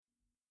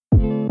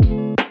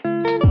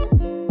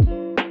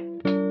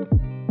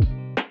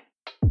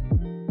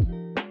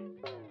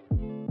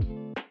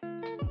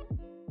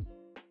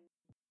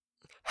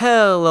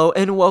Hello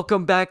and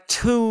welcome back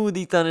to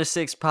the Thunder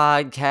Six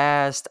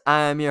podcast.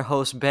 I'm your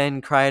host,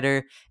 Ben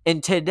Kreider,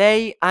 and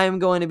today I'm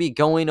going to be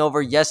going over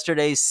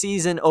yesterday's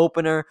season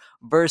opener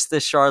versus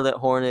the Charlotte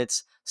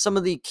Hornets, some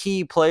of the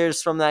key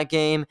players from that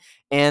game,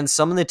 and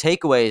some of the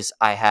takeaways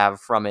I have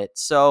from it.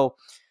 So,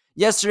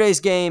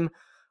 yesterday's game,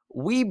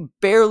 we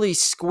barely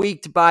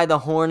squeaked by the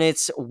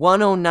Hornets,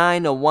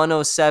 109 to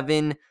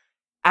 107.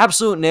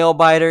 Absolute nail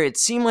biter. It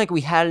seemed like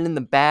we had it in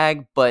the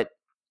bag, but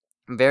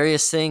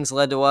various things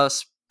led to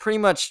us pretty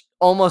much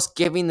almost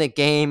giving the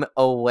game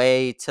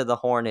away to the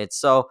Hornets.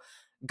 So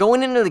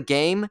going into the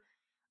game,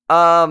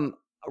 um,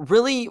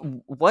 really,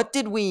 what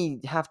did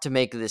we have to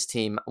make of this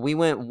team? We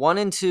went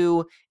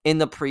 1-2 in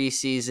the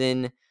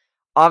preseason.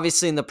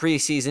 Obviously, in the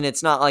preseason,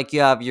 it's not like you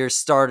have your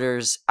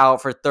starters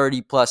out for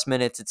 30 plus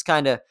minutes. It's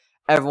kind of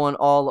everyone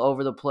all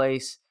over the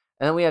place.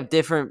 And then we have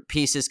different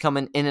pieces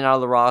coming in and out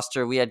of the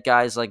roster. We had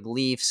guys like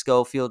Leaf,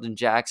 Schofield, and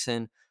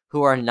Jackson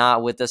who are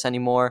not with us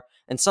anymore.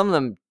 And some of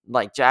them,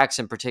 like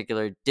Jackson in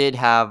particular, did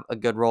have a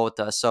good role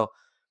with us. So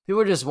people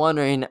were just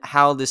wondering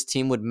how this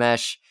team would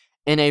mesh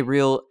in a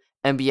real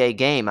NBA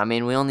game. I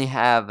mean, we only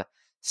have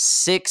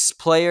 6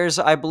 players,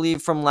 I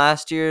believe, from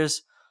last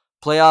year's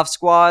playoff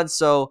squad.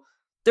 So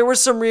there were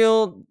some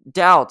real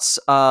doubts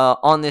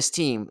on this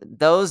team.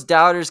 Those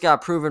doubters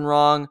got proven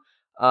wrong.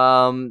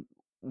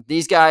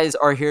 These guys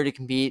are here to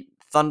compete.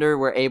 Thunder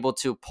were able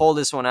to pull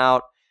this one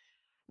out.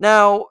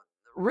 Now,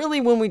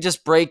 really, when we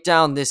just break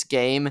down this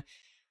game,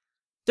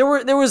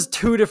 there was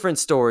 2 different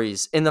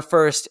stories in the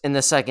first and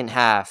the second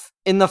half.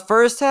 In the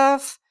first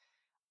half,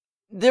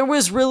 there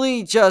was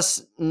really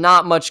just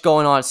not much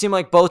going on. It seemed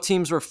like both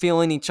teams were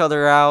feeling each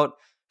other out.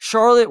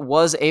 Charlotte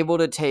was able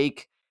to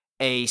take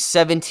a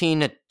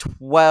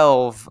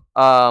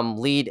 17-12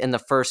 lead in the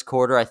first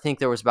quarter. I think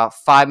there was about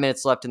 5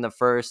 minutes left in the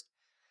first.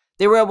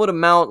 They were able to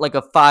mount like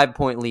a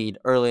 5-point lead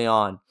early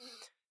on.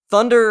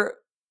 Thunder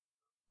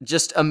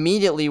just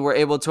immediately were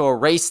able to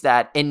erase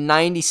that. In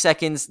 90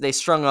 seconds, they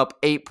strung up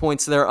 8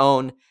 points of their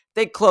own.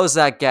 They closed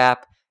that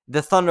gap.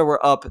 The Thunder were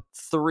up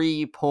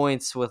 3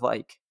 points with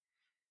like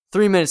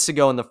 3 minutes to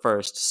go in the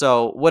first.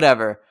 So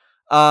whatever.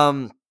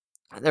 There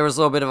was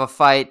a little bit of a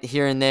fight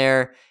here and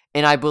there.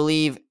 And I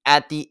believe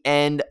at the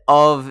end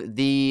of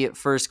the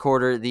first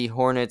quarter, the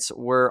Hornets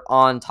were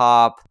on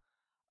top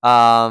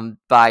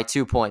by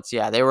 2 points.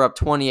 Yeah, they were up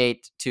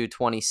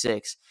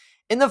 28-26.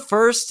 In the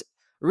first,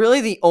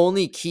 really the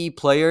only key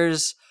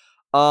players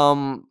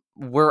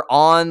were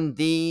on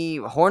the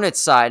Hornets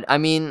side. I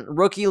mean,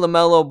 rookie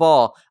LaMelo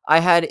Ball,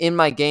 I had in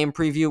my game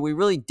preview, we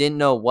really didn't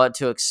know what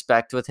to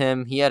expect with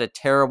him. He had a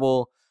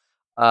terrible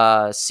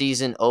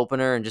season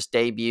opener and just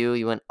debut.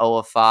 He went 0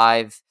 of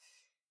 5.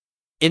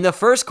 In the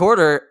first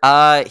quarter,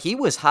 he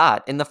was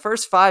hot. In the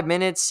first 5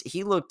 minutes,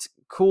 he looked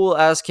cool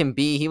as can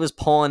be. He was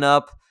pulling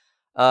up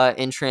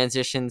in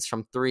transitions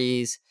from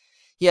threes.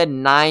 He had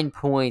 9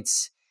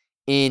 points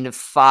in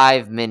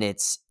 5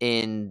 minutes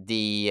in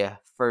the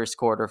first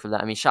quarter for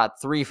that. I mean,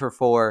 shot 3 for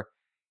 4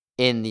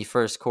 in the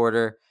first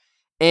quarter.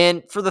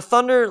 And for the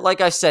Thunder, like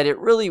I said, it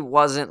really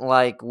wasn't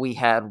like we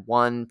had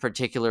one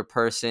particular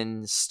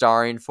person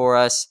starring for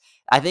us.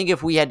 I think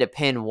if we had to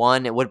pin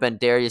one, it would have been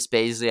Darius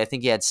Bazley. I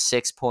think he had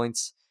 6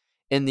 points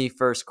in the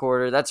first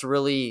quarter. That's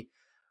really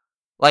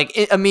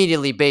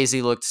immediately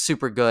Bazley looked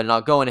super good, and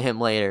I'll go into him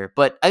later.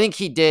 But I think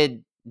he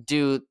did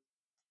do,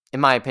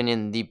 in my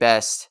opinion, the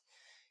best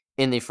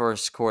in the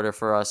first quarter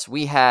for us.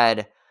 We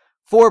had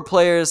 4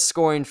 players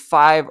scoring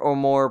 5 or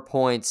more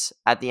points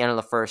at the end of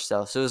the first,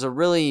 though. So it was a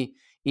really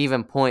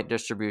even point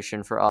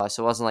distribution for us.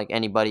 It wasn't like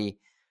anybody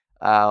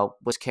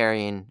was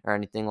carrying or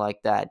anything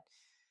like that.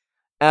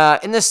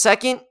 In the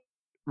second,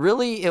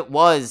 really, it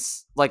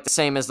was like the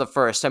same as the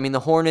first. I mean, the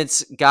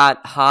Hornets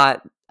got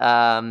hot.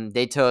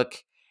 They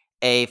took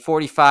a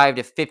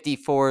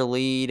 45-54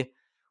 lead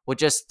with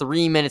just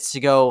 3 minutes to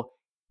go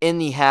in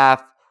the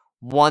half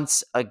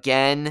once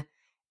again.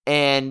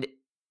 And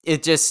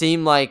it just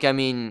seemed like,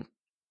 it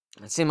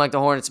seemed like the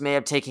Hornets may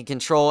have taken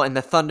control, and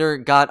the Thunder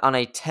got on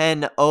a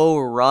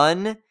 10-0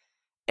 run,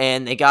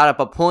 and they got up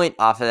a point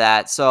off of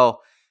that.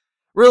 So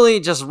really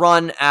just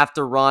run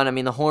after run. I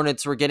mean, the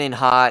Hornets were getting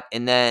hot,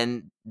 and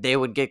then they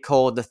would get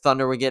cold. The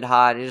Thunder would get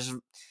hot. It just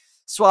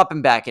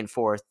swapping back and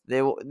forth.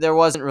 It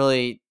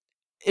really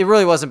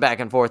wasn't back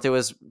and forth. It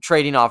was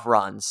trading off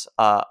runs,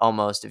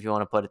 almost, if you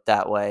want to put it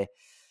that way.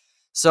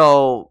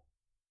 So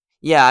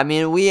yeah, I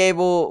mean, we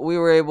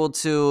were able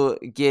to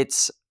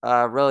get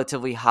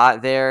relatively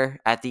hot there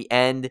at the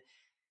end.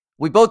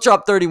 We both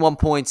dropped 31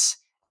 points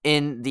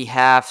in the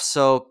half.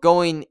 So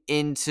going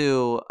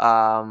into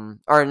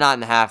or not in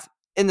the half,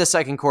 in the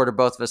second quarter,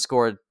 both of us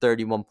scored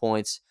 31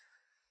 points.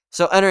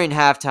 So entering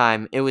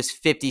halftime, it was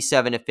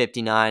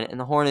 57-59,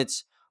 and the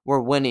Hornets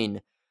were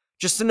winning.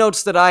 Just the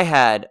notes that I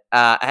had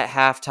at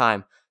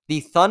halftime: the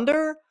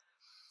Thunder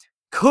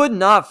could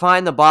not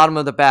find the bottom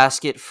of the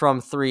basket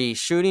from 3.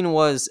 Shooting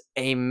was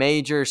a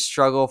major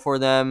struggle for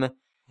them.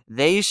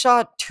 They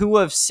shot 2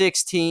 of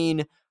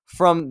 16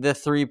 from the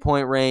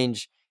 3-point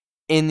range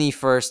in the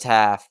first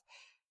half.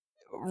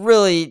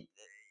 Really,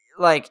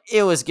 like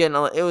it was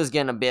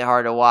getting a bit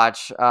hard to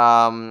watch.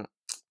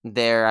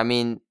 There, I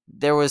mean,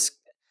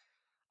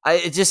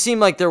 it just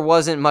seemed like there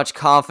wasn't much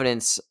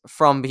confidence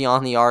from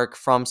beyond the arc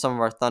from some of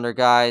our Thunder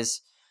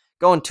guys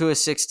going to a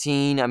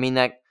 16. I mean,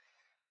 that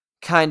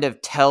kind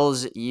of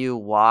tells you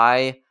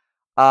why.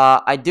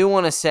 I do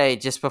want to say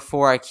just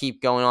before I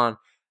keep going on,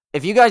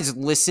 if you guys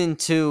listened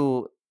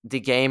to the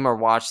game or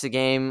watched the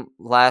game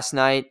last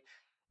night,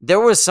 there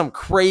was some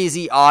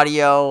crazy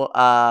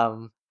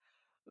audio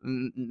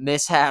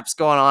mishaps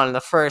going on in the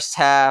first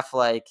half.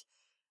 Like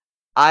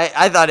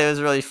I thought it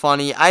was really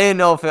funny. I didn't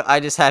know if I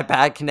just had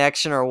bad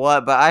connection or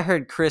what, but I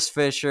heard Chris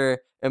Fisher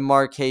and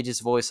Mark Cage's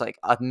voice like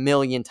a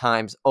million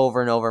times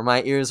over and over.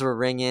 My ears were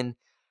ringing.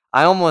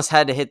 I almost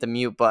had to hit the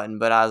mute button,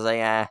 but I was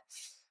like,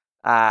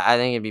 I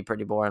think it'd be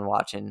pretty boring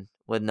watching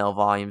with no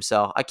volume,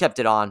 so I kept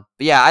it on.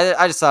 But yeah,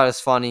 I just thought it was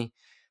funny.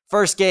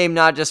 First game,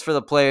 not just for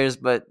the players,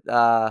 but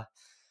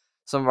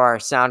some of our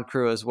sound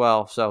crew as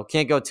well. So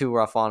can't go too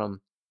rough on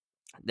them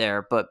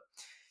there. But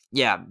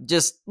yeah,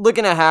 just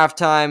looking at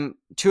halftime,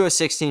 2 of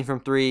 16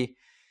 from three,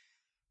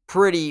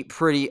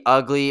 pretty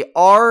ugly.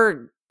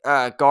 Our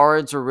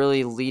guards were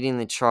really leading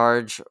the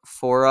charge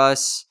for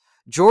us.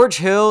 George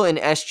Hill and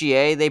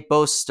SGA, they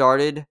both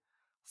started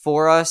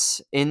for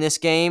us in this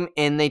game,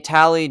 and they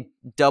tallied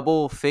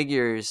double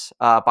figures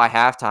by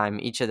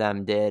halftime. Each of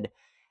them did.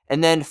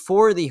 And then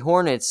for the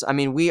Hornets, I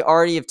mean, we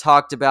already have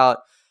talked about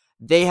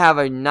they have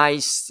a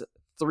nice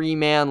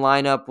three-man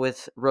lineup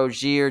with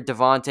Rozier,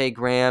 Devontae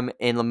Graham,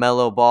 and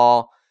LaMelo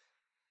Ball.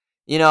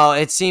 You know,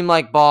 it seemed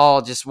like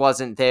Ball just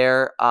wasn't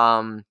there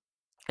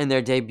in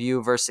their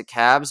debut versus the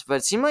Cavs, but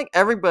it seemed like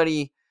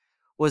everybody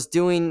was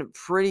doing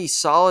pretty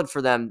solid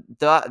for them.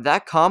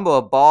 That combo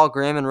of Ball,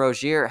 Graham, and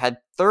Rozier had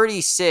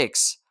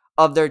 36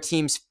 of their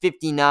team's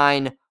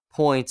 59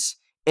 points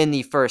in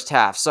the first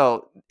half.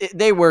 So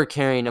they were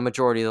carrying a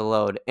majority of the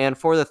load. And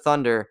for the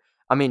Thunder,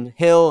 I mean,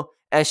 Hill,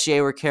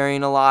 SGA were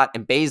carrying a lot,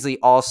 and Baisley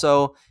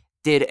also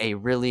did a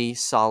really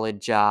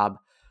solid job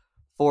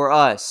for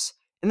us.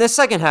 In the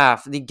second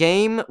half, the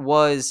game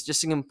was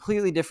just a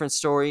completely different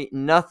story.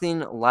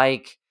 Nothing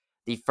like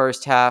the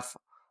first half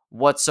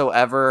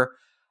whatsoever.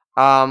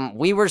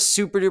 We were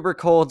super duper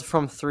cold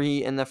from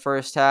three in the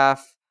first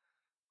half.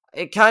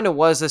 It kind of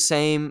was the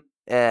same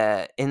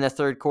in the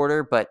third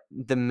quarter, but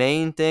the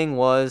main thing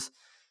was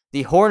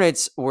the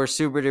Hornets were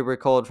super duper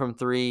cold from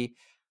three,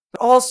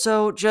 but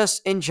also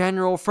just in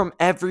general from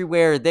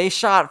everywhere. They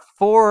shot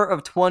 4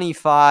 of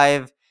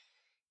 25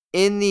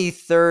 in the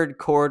third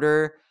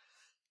quarter.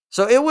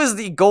 So it was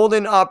the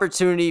golden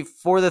opportunity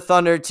for the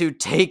Thunder to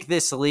take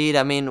this lead.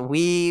 I mean,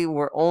 we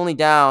were only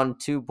down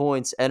 2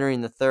 points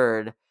entering the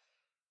third.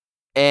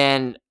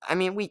 And I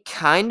mean, we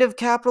kind of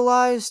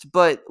capitalized,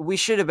 but we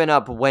should have been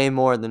up way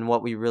more than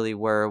what we really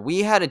were.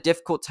 We had a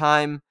difficult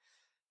time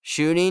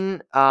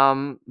shooting,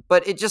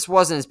 but it just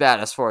wasn't as bad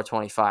as 4 of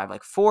 25.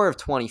 Like 4 of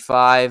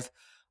 25,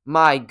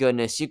 my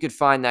goodness, you could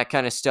find that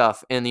kind of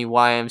stuff in the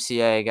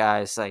YMCA,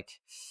 guys. Like,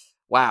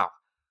 wow.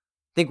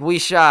 I think we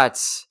shot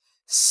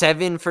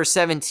 7 for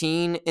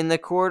 17 in the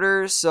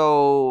quarter.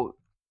 So,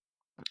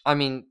 I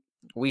mean,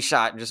 we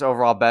shot just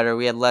overall better.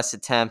 We had less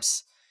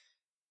attempts.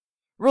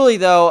 Really,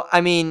 though,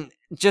 I mean,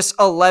 just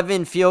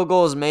 11 field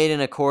goals made in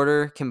a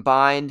quarter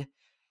combined.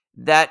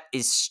 That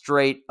is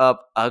straight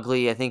up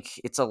ugly. I think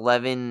it's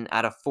 11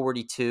 out of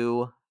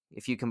 42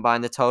 if you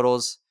combine the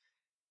totals.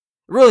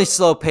 Really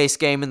slow paced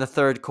game in the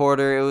third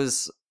quarter.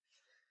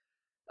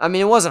 I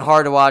mean, it wasn't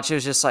hard to watch. It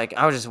was just like,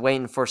 I was just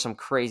waiting for some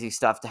crazy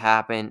stuff to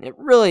happen. It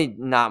really,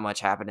 not much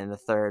happened in the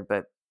third,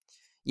 but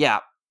yeah,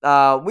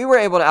 we were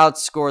able to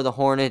outscore the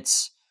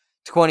Hornets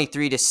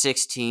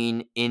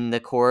 23-16 in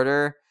the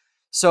quarter.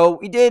 So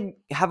we did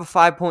have a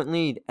 5-point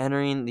lead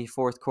entering the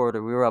fourth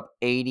quarter. We were up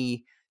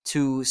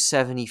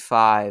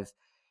 80-75.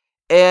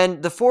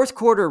 And the fourth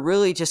quarter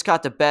really just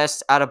got the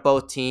best out of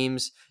both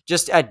teams,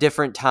 just at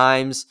different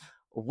times.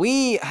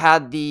 We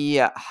had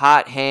the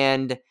hot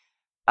hand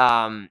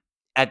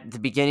at the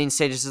beginning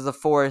stages of the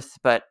fourth,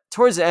 but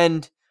towards the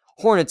end,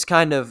 Hornets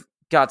kind of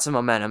got some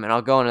momentum, and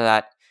I'll go into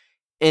that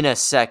in a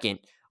second.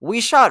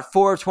 We shot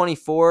 4 of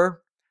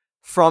 24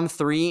 from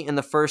three in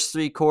the first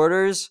three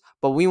quarters,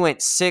 but we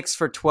went 6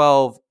 for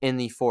 12 in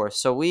the fourth.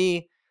 So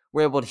we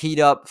were able to heat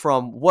up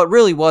from what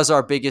really was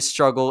our biggest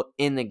struggle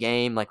in the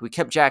game. Like, we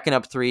kept jacking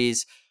up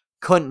threes,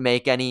 couldn't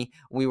make any.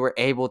 We were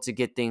able to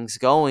get things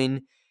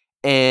going,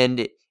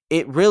 and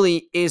it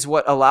really is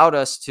what allowed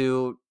us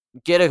to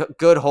get a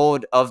good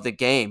hold of the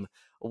game.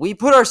 We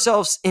put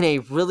ourselves in a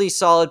really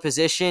solid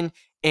position,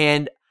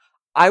 and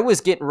I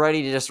was getting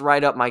ready to just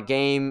write up my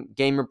game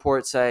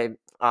report, say,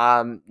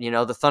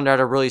 the Thunder had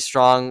a really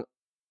strong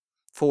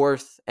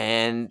fourth,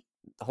 and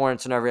the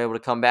Hornets were never able to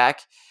come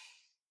back.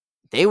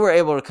 They were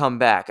able to come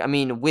back. I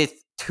mean,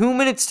 with 2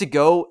 minutes to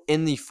go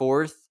in the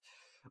fourth,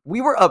 we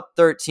were up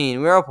 13.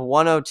 We were up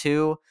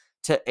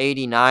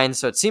 102-89,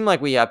 so it seemed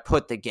like we had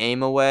put the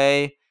game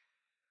away.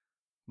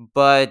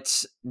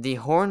 But the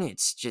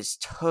Hornets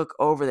just took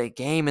over the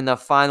game in the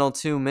final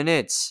 2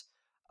 minutes.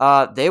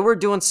 They were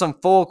doing some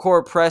full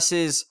court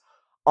presses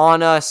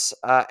on us.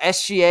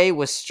 SGA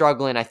was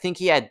struggling. I think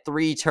he had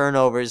 3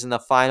 turnovers in the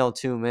final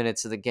 2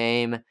 minutes of the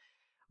game.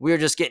 We were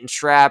just getting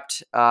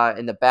trapped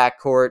in the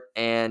backcourt,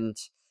 and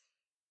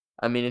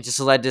I mean, it just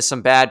led to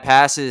some bad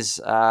passes.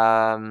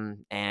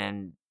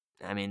 And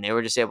I mean, they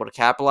were just able to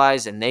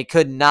capitalize, and they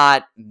could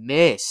not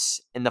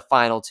miss in the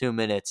final 2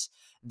 minutes.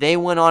 They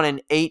went on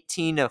an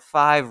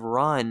 18-5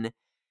 run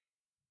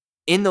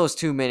in those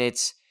 2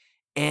 minutes,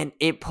 and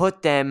it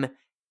put them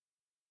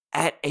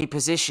at a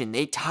position.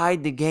 They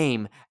tied the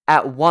game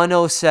at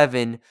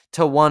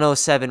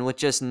 107-107 with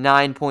just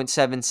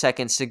 9.7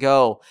 seconds to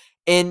go.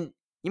 And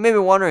you may be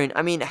wondering,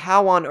 I mean,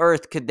 how on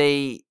earth could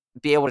they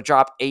be able to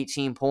drop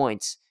 18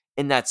 points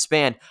in that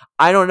span?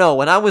 I don't know.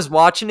 When I was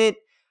watching it,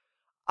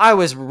 I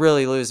was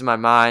really losing my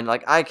mind.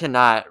 Like, I couldn't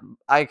have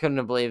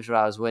believed what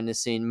I was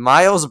witnessing.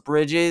 Miles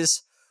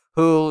Bridges,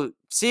 who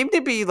seemed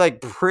to be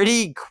like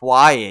pretty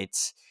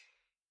quiet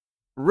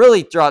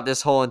really throughout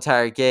this whole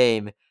entire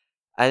game.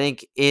 I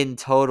think in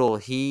total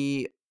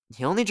he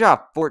only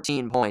dropped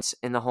 14 points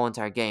in the whole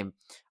entire game.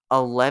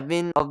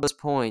 11 of those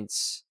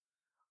points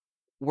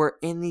were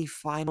in the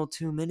final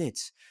 2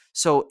 minutes.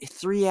 So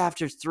 3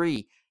 after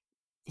 3.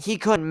 He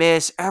couldn't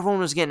miss. Everyone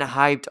was getting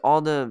hyped.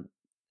 All the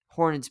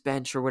Hornets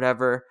bench or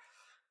whatever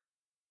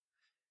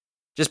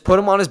just put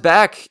him on his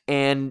back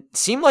and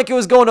seemed like it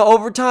was going to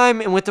overtime.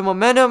 And with the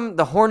momentum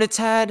the Hornets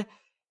had,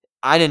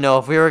 I didn't know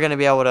if we were going to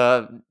be able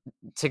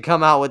to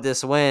come out with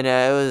this win.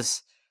 It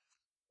was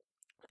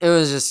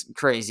just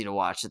crazy to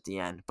watch at the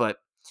end. But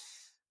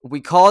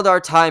we called our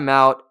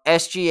timeout.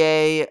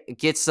 SGA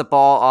gets the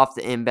ball off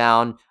the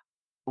inbound.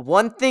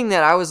 One thing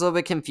that I was a little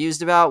bit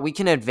confused about, we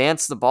can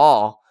advance the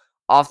ball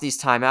off these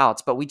timeouts,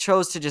 but we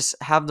chose to just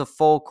have the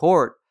full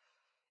court.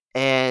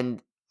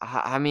 And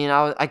I mean,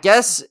 I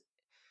guess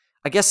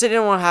they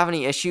didn't want to have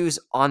any issues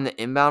on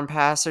the inbound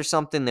pass or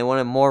something. They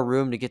wanted more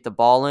room to get the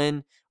ball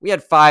in. We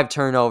had 5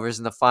 turnovers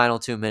in the final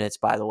 2 minutes,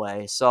 by the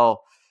way. So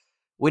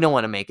we don't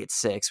want to make it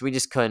 6. We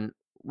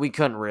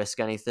couldn't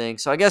risk anything.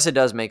 So I guess it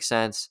does make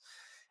sense.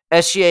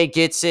 SGA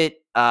gets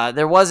it.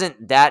 There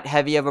wasn't that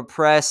heavy of a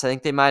press. I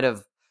think they might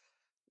have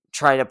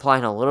tried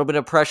applying a little bit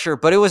of pressure,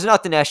 but it was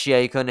nothing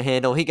SGA couldn't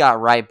handle. He got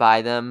right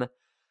by them.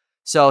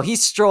 So he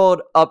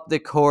strolled up the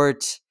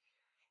court,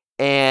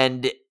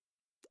 and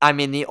I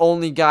mean, the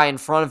only guy in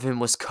front of him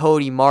was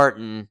Cody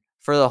Martin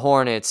for the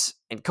Hornets.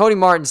 And Cody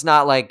Martin's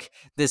not like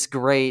this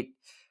great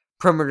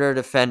perimeter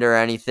defender or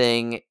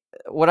anything.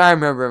 What I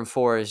remember him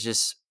for is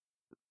just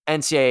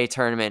NCAA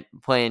tournament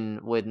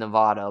playing with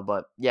Nevada.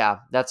 But yeah,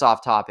 that's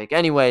off topic.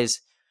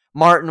 Anyways,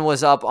 Martin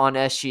was up on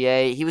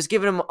SGA. He was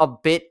giving him a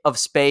bit of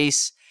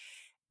space.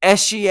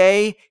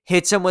 SGA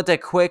hits him with a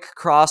quick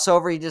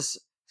crossover. He just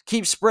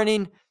keeps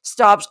sprinting,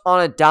 stops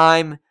on a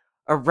dime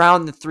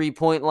around the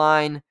 3-point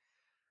line,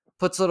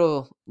 puts a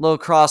little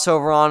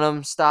crossover on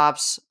him,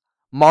 stops.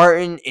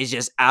 Martin is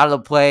just out of the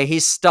play.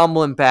 He's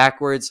stumbling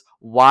backwards.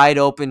 Wide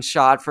open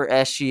shot for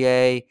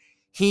SGA.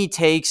 He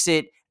takes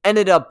it.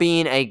 Ended up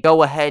being a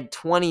go-ahead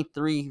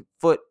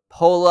 23-foot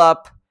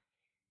pull-up.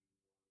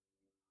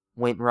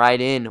 Went right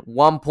in.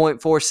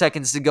 1.4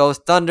 seconds to go.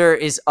 Thunder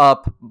is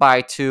up by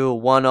 2,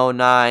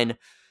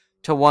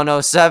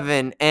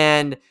 109-107.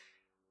 And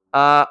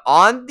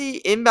on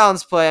the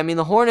inbounds play, I mean,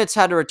 the Hornets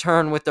had to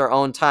return with their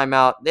own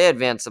timeout. They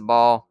advanced the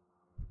ball.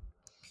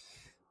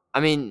 I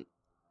mean,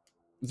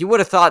 you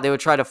would have thought they would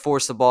try to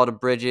force the ball to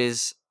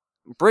Bridges.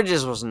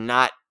 Bridges was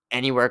not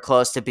anywhere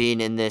close to being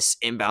in this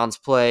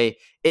inbounds play.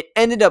 It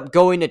ended up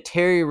going to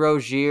Terry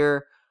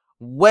Rozier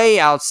way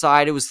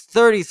outside. It was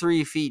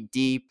 33 feet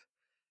deep.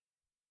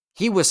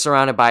 He was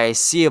surrounded by a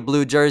sea of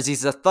blue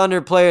jerseys. The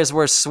Thunder players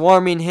were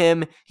swarming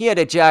him. He had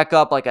to jack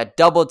up like a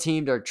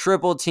double-teamed or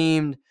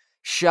triple-teamed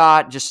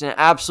shot. Just an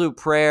absolute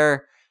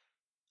prayer.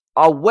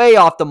 Way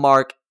off the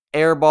mark.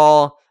 Air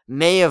ball.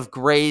 May have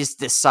grazed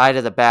the side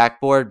of the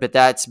backboard, but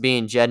that's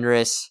being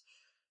generous.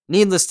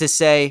 Needless to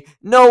say,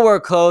 nowhere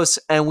close,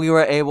 and we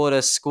were able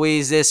to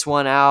squeeze this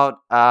one out.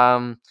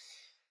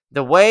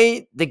 The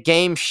way the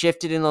game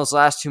shifted in those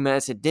last 2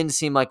 minutes, it didn't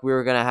seem like we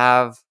were going to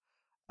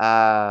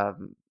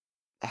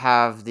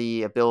have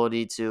the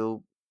ability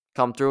to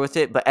come through with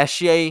it. But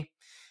SGA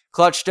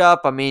clutched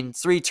up. I mean,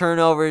 3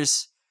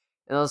 turnovers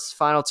in those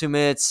final 2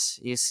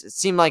 minutes. It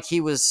seemed like he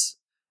was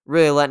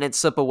really letting it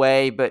slip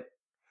away, but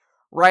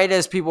right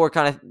as people were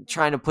kind of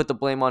trying to put the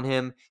blame on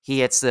him, he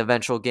hits the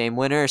eventual game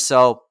winner.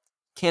 So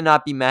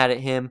cannot be mad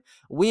at him.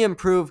 We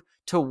improve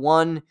to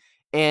 1-0,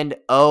 and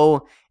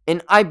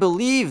I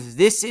believe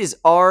this is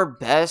our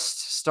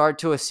best start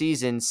to a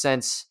season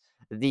since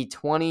the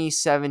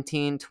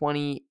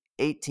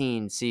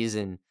 2017-2018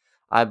 season,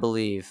 I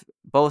believe.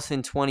 Both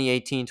in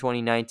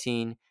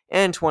 2018-2019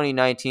 and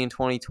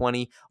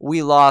 2019-2020,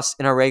 we lost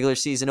in our regular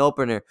season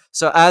opener.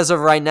 So as of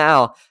right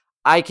now,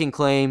 I can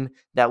claim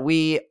that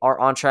we are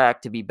on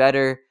track to be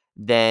better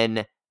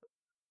than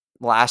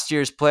last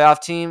year's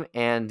playoff team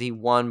and the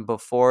one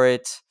before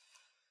it.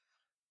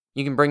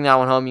 You can bring that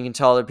one home. You can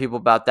tell other people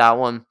about that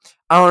one.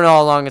 I don't know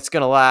how long it's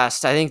going to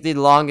last. I think the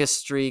longest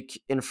streak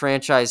in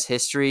franchise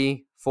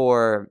history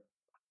for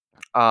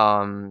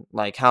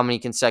like how many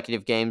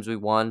consecutive games we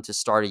won to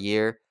start a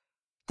year.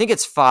 I think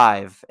it's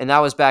 5, and that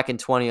was back in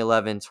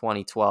 2011,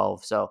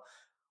 2012. So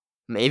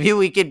maybe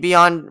we could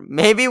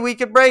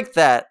break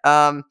that.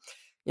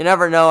 You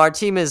never know. Our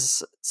team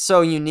is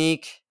so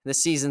unique. The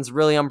season's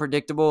really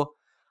unpredictable.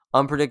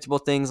 Unpredictable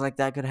things like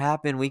that could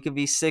happen. We could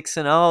be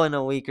 6-0 in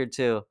a week or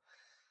two.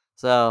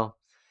 So,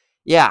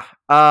 yeah.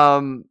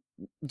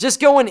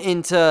 Just going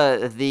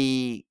into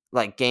the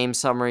like game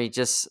summary,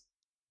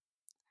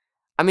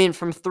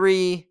 from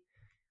 3,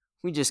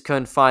 we just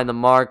couldn't find the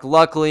mark.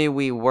 Luckily,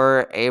 we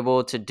were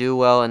able to do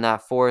well in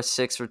that 4,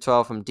 6 for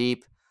 12 from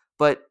deep,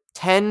 but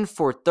 10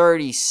 for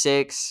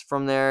 36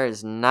 from there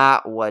is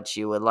not what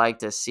you would like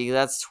to see.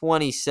 That's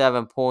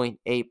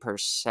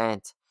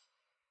 27.8%.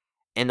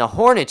 And the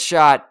Hornets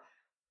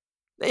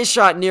they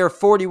shot near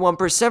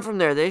 41% from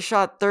there. They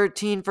shot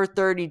 13 for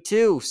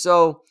 32.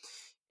 So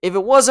if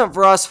it wasn't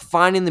for us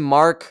finding the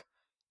mark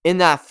in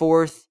that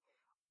fourth,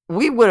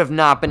 we would have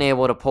not been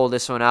able to pull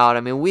this one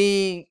out.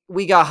 We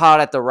got hot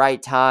at the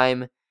right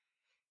time,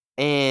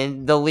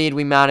 and the lead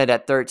we mounted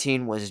at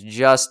 13 was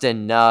just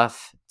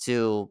enough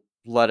to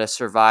let us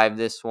survive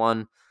this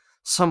one.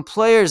 Some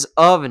players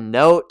of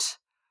note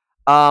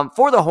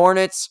for the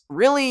Hornets,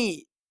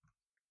 really,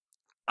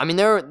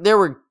 there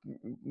were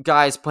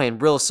guys playing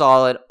real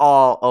solid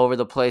all over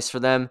the place for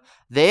them.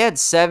 They had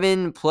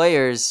 7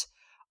 players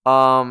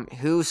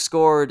who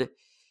scored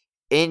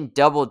in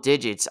double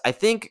digits. I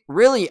think,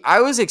 really, I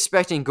was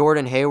expecting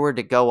Gordon Hayward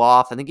to go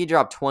off. I think he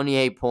dropped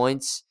 28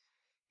 points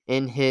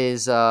in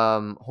his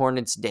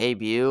Hornets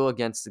debut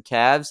against the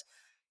Cavs.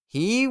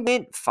 He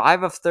went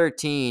 5 of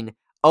 13,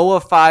 0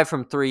 of 5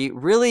 from 3.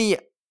 Really,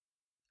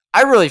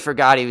 I really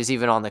forgot he was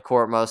even on the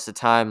court most of the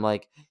time.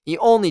 Like, he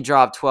only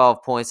dropped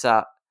 12 points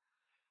out.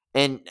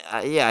 And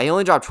he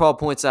only dropped 12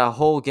 points that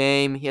whole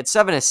game. He had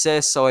 7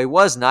 assists, so he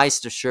was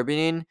nice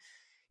distributing.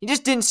 He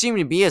just didn't seem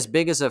to be as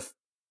big as a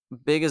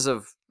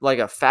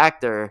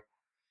factor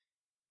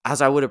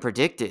as I would have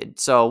predicted.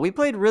 So we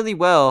played really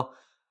well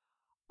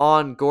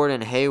on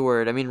Gordon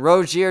Hayward.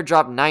 Rozier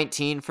dropped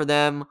 19 for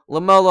them.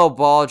 LaMelo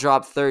Ball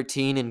dropped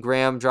 13, and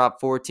Graham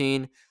dropped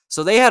 14.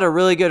 So they had a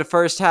really good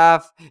first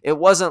half. It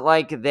wasn't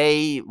like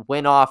they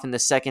went off in the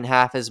second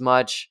half as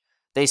much.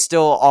 They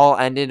still all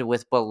ended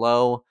with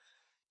below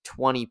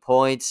 20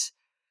 points.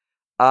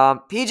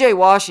 PJ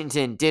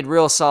Washington did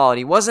real solid.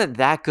 He wasn't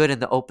that good in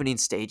the opening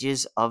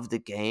stages of the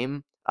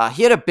game.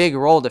 He had a big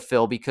role to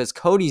fill because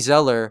Cody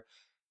Zeller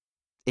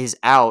is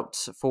out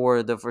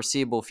for the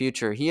foreseeable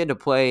future. He had to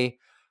play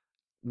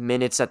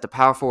minutes at the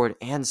power forward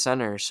and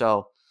center.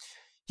 So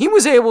he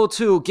was able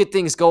to get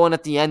things going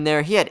at the end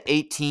there. He had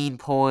 18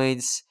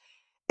 points,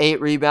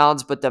 8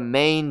 rebounds, but the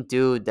main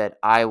dude that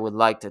I would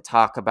like to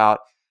talk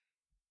about,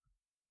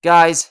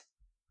 guys,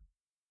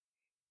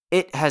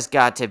 it has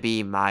got to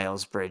be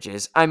Miles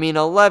Bridges.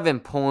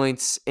 11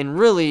 points, and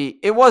really,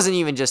 it wasn't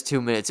even just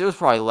 2 minutes. It was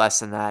probably less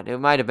than that. It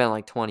might have been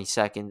like 20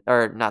 seconds,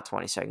 or not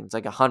 20 seconds,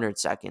 like 100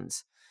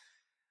 seconds.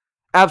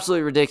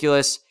 Absolutely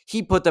ridiculous.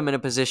 He put them in a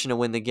position to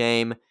win the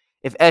game.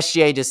 If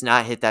SGA does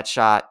not hit that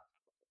shot,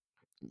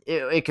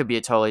 it could be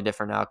a totally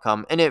different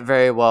outcome, and it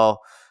very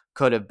well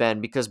could have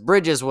been, because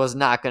Bridges was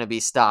not going to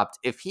be stopped.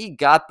 If he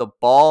got the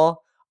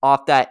ball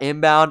off that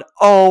inbound,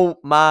 oh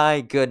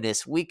my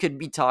goodness, we could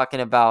be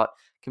talking about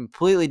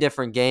completely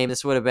different game.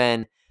 This could have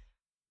been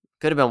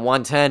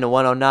 110 to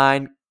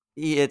 109.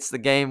 He hits the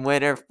game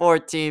winner,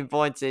 14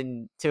 points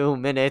in 2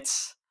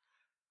 minutes.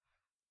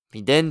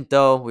 He didn't,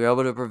 though. We were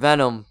able to prevent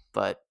him,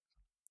 but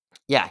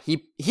yeah,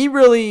 he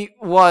really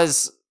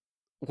was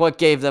what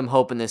gave them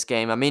hope in this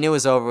game. It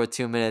was over with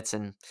 2 minutes,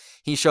 and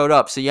he showed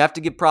up. So you have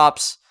to give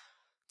props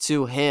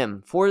to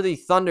him. For the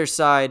Thunder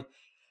side,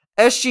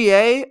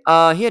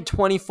 SGA, he had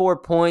 24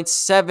 points,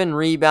 7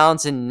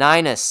 rebounds, and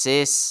 9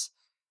 assists.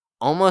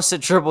 Almost a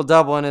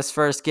triple-double in his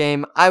first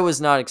game. I was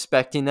not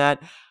expecting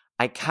that.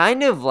 I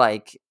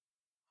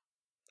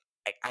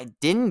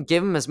didn't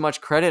give him as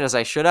much credit as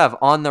I should have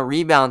on the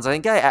rebounds. I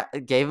think I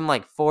gave him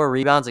like 4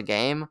 rebounds a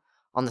game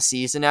on the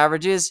season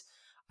averages.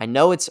 I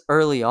know it's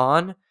early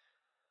on,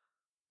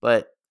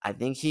 but I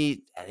think he's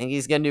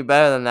going to do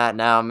better than that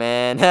now,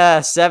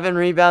 man. 7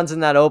 rebounds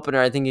in that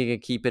opener. I think he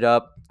could keep it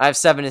up. I have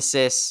 7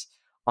 assists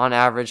on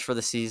average for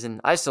the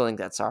season. I still think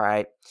that's all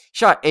right.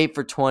 Shot 8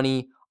 for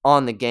 20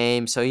 on the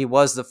game, so he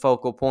was the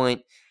focal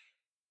point.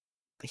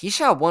 But he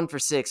shot 1 for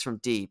 6 from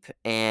deep,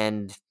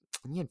 and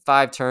he had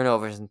 5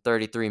 turnovers in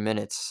 33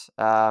 minutes.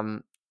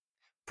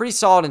 Pretty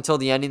solid until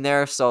the ending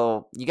there,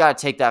 so you got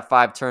to take that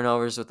 5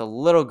 turnovers with a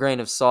little grain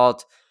of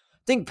salt. I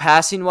think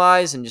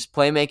passing-wise and just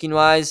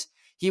playmaking-wise,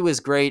 he was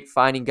great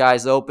finding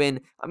guys open.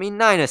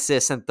 9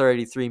 assists in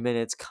 33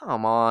 minutes.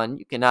 Come on,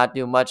 you cannot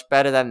do much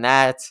better than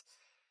that.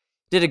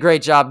 Did a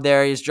great job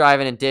there. He was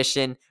driving and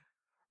dishing.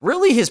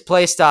 Really, his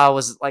play style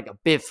was like a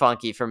bit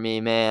funky for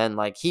me, man.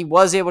 Like, he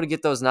was able to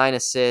get those 9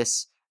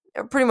 assists.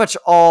 They're pretty much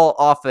all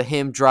off of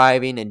him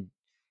driving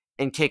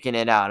and kicking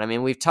it out.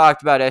 We've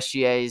talked about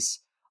SGA's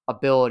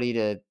ability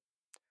to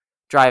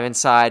drive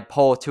inside,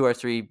 pull 2 or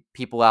 3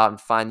 people out, and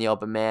find the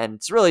open man.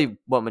 It's really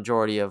what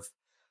majority of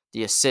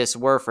the assists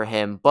were for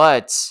him.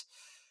 But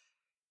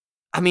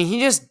I mean, he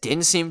just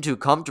didn't seem too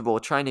comfortable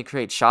trying to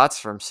create shots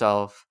for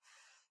himself.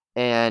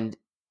 And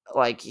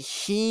like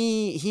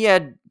he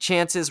had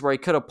chances where he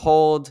could have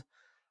pulled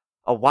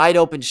a wide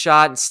open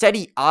shot. Instead,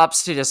 he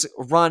opts to just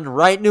run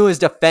right into his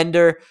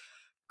defender,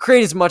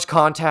 create as much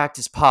contact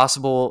as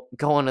possible,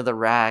 go into the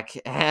rack.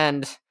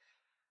 And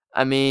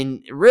I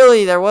mean,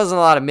 really, there wasn't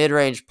a lot of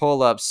mid-range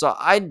pull-ups. So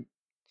I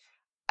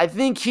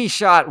think he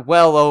shot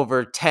well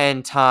over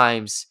 10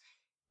 times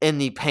in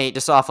the paint,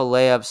 just off of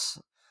layups,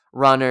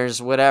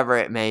 runners, whatever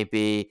it may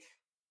be.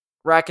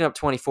 Racking up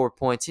 24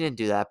 points. He didn't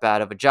do that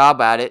bad of a job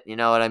at it, you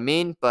know what I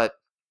mean? But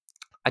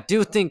I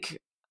do think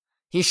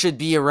he should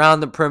be around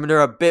the perimeter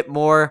a bit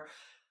more,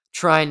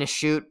 trying to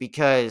shoot,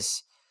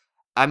 because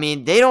I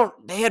mean, they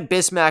had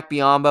Bismack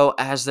Biyombo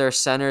as their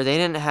center. They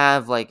didn't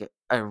have like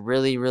a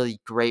really, really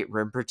great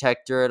rim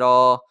protector at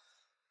all.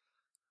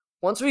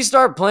 Once we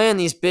start playing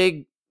these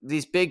big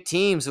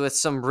teams with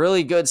some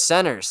really good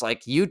centers,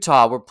 like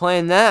Utah, we're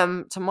playing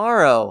them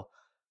tomorrow.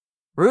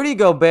 Rudy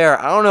Gobert,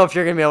 I don't know if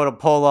you're gonna be able to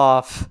pull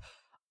off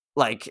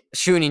like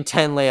shooting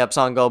 10 layups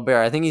on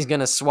Gobert. I think he's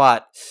gonna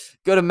swat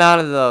good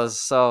amount of those.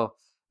 So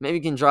maybe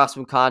he can drop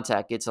some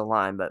contact, get to the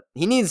line, but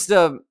he needs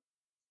to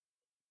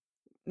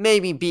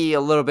maybe be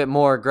a little bit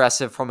more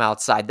aggressive from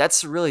outside.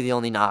 That's really the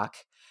only knock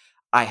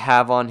I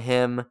have on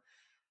him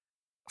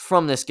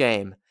from this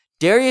game.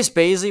 Darius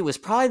Bazley was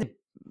probably the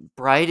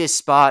brightest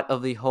spot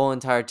of the whole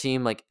entire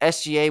team. Like,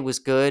 SGA was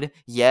good,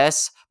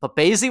 yes, but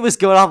Bazley was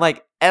good on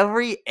like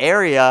every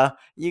area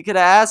you could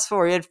ask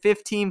for. He had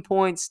 15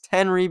 points,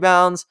 10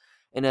 rebounds,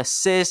 an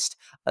assist,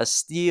 a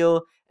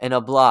steal, and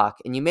a block.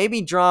 And you may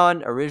be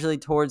drawn originally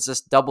towards this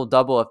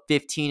double-double of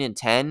 15 and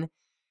 10.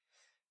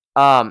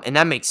 And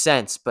that makes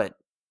sense, but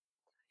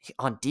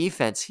on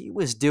defense, he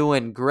was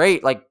doing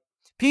great. Like,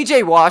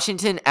 PJ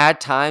Washington at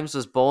times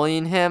was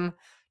bullying him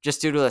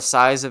just due to the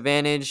size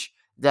advantage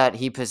that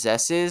he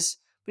possesses,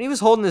 but he was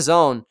holding his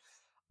own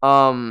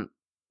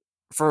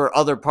for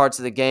other parts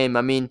of the game.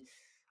 I mean,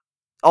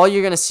 all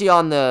you're going to see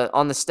on the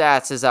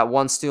stats is that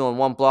one steal and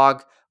one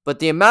block, but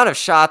the amount of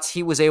shots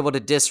he was able to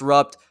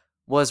disrupt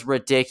was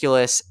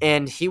ridiculous,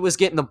 and he was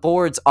getting the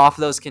boards off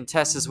those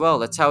contests as well.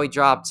 That's how he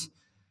dropped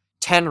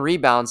 10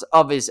 rebounds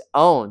of his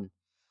own.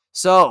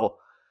 So,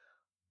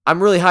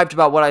 I'm really hyped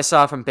about what I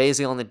saw from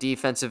Bazley on the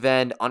defensive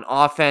end. On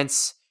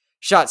offense,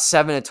 shot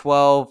 7 of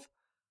 12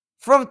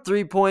 from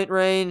 3-point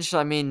range.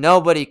 I mean,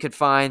 nobody could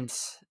find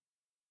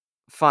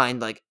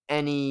like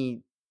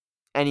any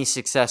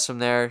success from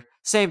there.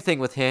 Same thing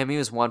with him. He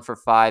was 1 for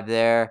 5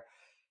 there.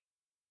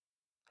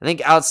 I think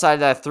outside of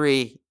that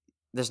 3,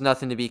 there's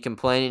nothing to be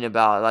complaining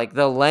about. Like,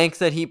 the length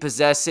that he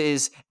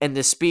possesses and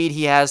the speed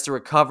he has to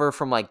recover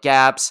from like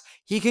gaps.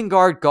 He can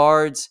guard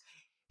guards.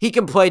 He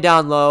can play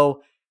down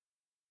low.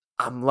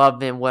 I'm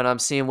loving what I'm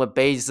seeing with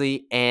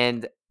Bazley,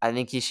 and I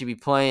think he should be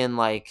playing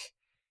like,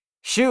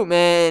 shoot,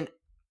 man.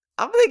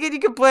 I'm thinking you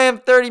could play him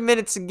 30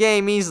 minutes a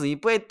game easily. He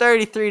played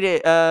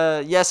 33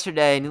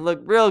 yesterday, and he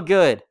looked real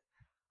good.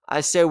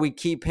 I say we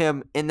keep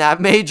him in that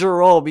major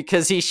role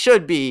because he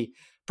should be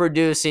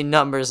producing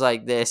numbers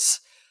like this,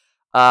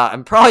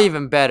 and probably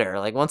even better.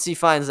 Like, once he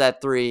finds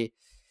that 3,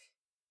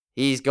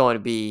 he's going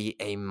to be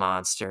a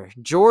monster.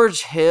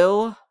 George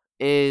Hill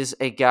is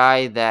a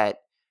guy that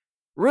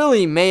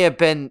really may have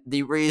been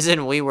the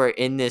reason we were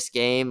in this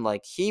game.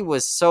 Like, he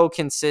was so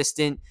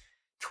consistent.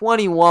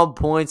 21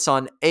 points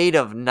on 8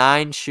 of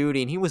 9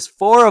 shooting. He was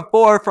 4 of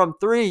 4 from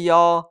 3,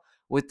 y'all.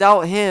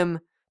 Without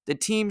him, the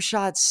team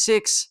shot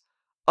 6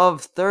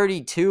 of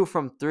 32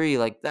 from 3.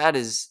 Like,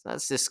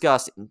 that's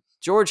disgusting.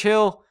 George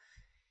Hill,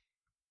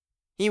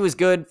 he was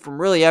good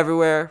from really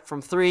everywhere.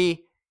 From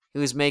 3, he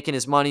was making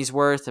his money's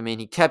worth. I mean,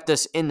 he kept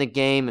us in the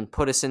game and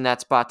put us in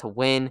that spot to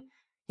win.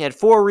 He had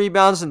 4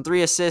 rebounds and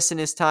 3 assists in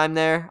his time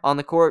there on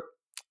the court,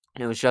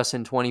 and it was just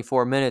in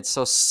 24 minutes.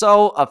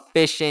 So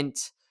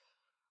efficient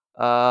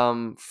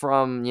from,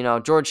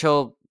 George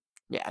Hill.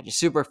 Yeah, just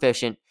super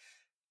efficient.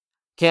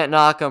 Can't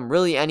knock him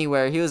really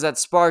anywhere. He was that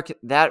spark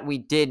that we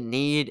did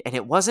need, and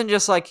it wasn't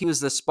just like he was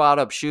the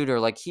spot-up shooter.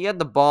 Like, he had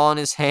the ball in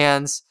his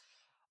hands.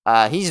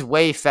 He's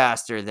way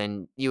faster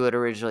than you would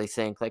originally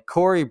think. Like,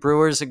 Corey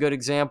Brewer's a good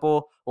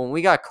example. When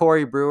we got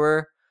Corey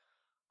Brewer,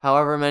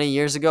 however many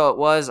years ago it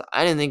was,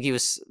 I didn't think he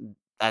was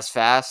as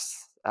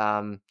fast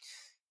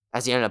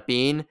as he ended up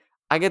being.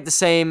 I get the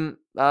same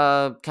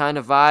kind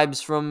of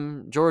vibes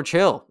from George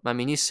Hill. I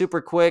mean, he's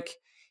super quick.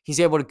 He's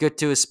able to get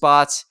to his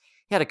spots.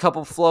 He had a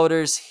couple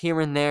floaters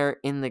here and there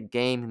in the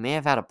game. He may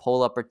have had a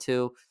pull-up or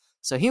 2.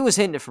 So he was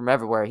hitting it from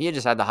everywhere. He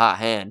just had the hot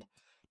hand.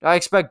 Do I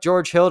expect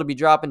George Hill to be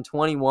dropping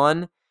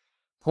 21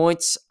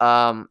 points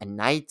a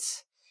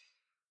night?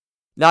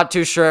 Not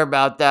too sure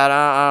about that.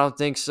 I don't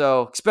think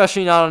so.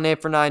 Especially not on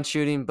 8 for 9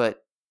 shooting,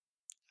 but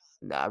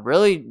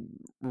really,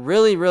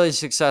 really, really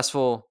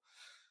successful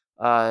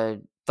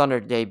Thunder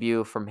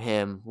debut from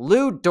him.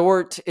 Lou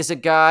Dort is a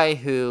guy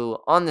who,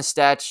 on the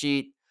stat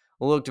sheet,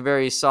 looked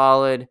very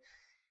solid.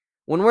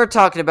 When we're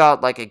talking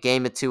about like a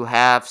game of 2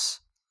 halves,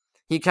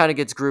 he kind of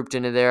gets grouped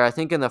into there. I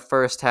think in the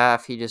first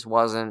half, he just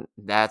wasn't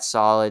that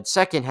solid.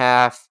 Second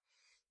half,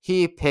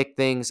 he picked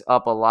things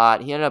up a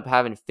lot. He ended up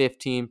having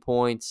 15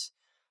 points,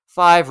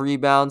 5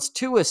 rebounds,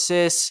 2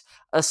 assists,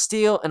 a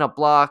steal, and a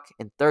block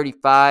in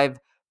 35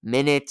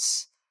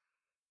 minutes.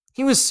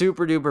 He was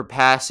super duper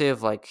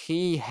passive. Like,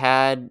 he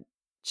had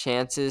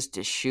chances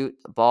to shoot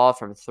the ball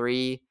from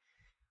 3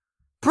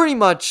 pretty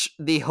much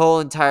the whole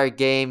entire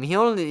game. He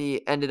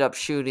only ended up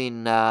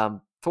shooting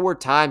 4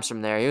 times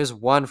from there. He was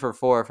 1 for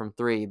 4 from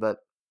 3, but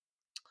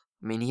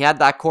I mean, he had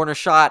that corner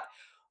shot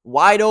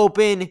wide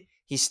open.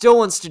 He still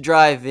wants to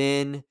drive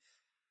in.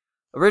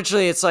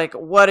 Originally, it's like,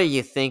 what are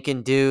you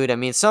thinking, dude? I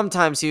mean,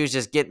 sometimes he was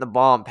just getting the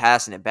ball and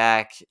passing it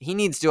back. He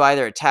needs to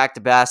either attack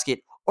the basket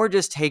or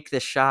just take the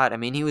shot. I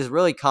mean, he was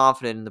really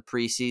confident in the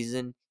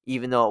preseason,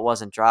 even though it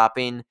wasn't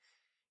dropping.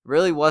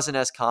 Really wasn't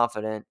as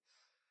confident.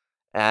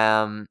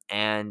 And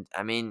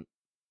I mean,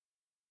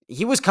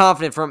 he was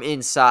confident from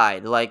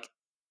inside. Like,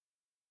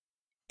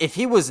 if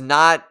he was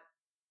not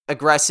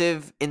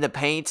aggressive in the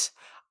paint,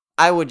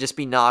 I would just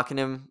be knocking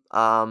him.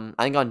 I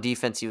think on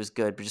defense he was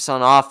good, but just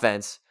on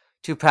offense,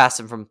 too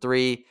passive from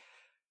 3.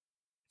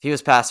 He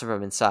was passive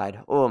from inside.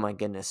 Oh my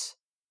goodness.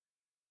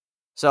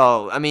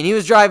 So, I mean, he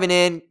was driving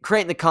in,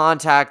 creating the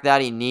contact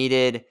that he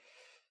needed.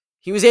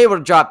 He was able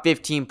to drop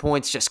 15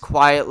 points just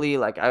quietly.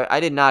 Like, I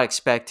did not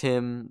expect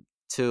him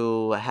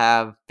to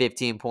have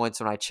 15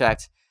 points when I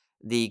checked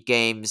the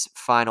game's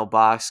final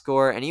box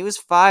score. And he was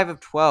 5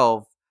 of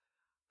 12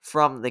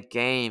 from the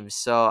game.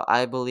 So,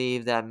 I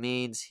believe that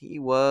means he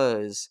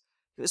was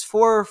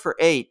 4 for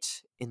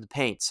 8 in the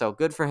paint. So,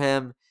 good for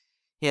him.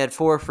 He had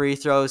 4 free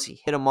throws.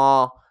 He hit them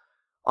all.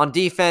 On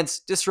defense,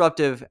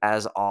 disruptive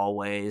as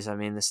always. I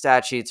mean, the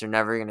stat sheets are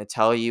never going to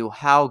tell you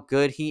how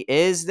good he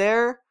is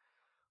there,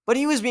 but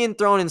he was being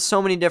thrown in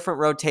so many different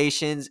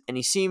rotations, and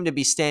he seemed to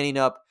be standing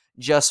up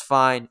just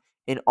fine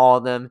in all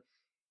of them.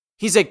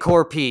 He's a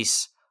core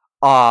piece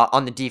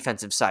on the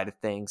defensive side of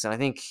things, and I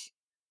think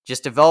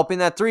just developing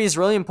that 3 is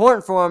really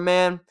important for him,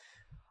 man.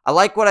 I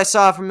like what I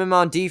saw from him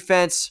on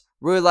defense.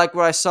 Really like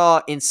what I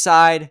saw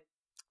inside.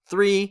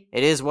 3,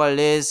 it is what it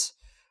is.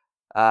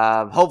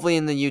 Hopefully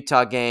in the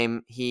Utah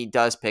game, he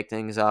does pick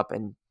things up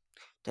and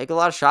take a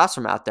lot of shots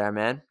from out there,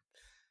 man.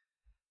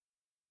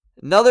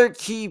 Another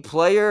key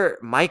player,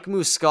 Mike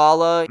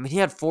Muscala. I mean, he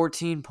had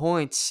 14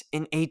 points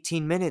in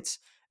 18 minutes.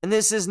 And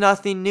this is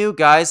nothing new,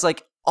 guys.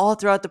 Like, all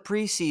throughout the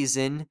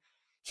preseason,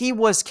 he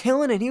was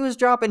killing it. He was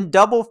dropping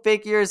double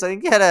figures. I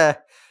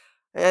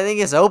think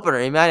his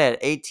opener, he might have had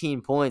 18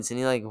 points, and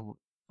he, like,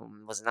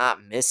 was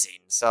not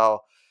missing.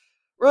 So,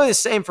 really the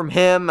same from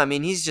him. I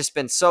mean, he's just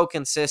been so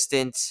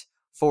consistent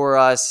for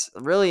us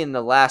really in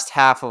the last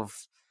half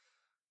of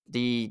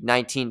the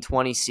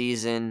 1920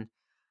 season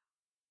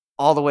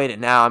all the way to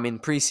now. I mean,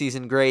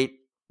 preseason great,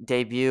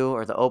 debut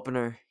or the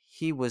opener,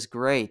 he was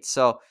great.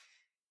 So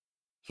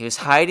he was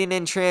hiding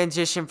in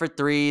transition for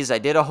 3s. I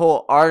did a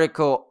whole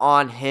article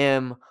on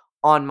him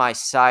on my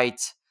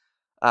site,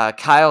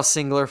 Kyle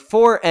Singler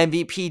for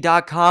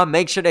MVP.com.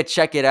 Make sure to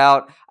check it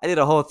out. I did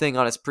a whole thing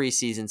on his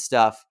preseason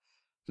stuff.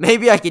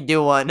 Maybe I could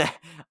do one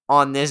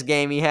on this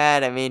game he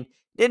had. I mean,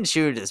 didn't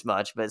shoot it as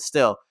much, but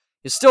still.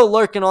 He's still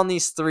lurking on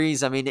these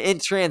 3s. I mean, in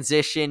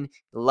transition,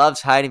 he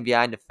loves hiding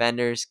behind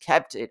defenders,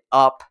 kept it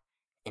up,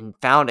 and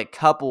found a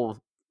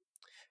couple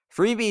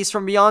freebies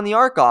from beyond the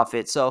arc off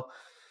it. So,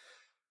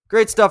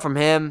 great stuff from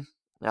him.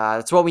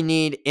 That's what we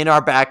need in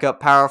our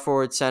backup power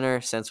forward center,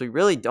 since we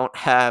really don't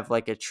have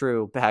like a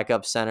true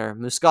backup center.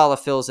 Muscala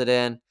fills it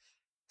in.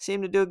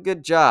 Seemed to do a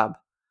good job.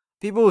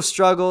 People who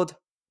struggled,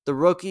 the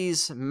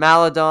rookies,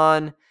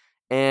 Maladon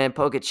and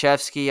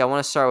Pokachevsky. I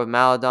want to start with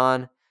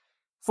Maladon.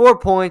 4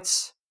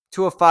 points,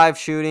 2 of 5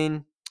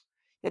 shooting.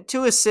 He had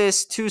 2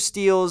 assists, 2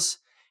 steals,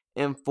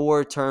 and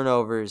 4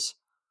 turnovers.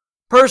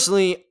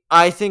 Personally,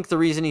 I think the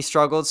reason he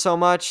struggled so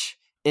much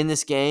in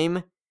this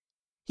game,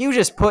 he was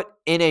just put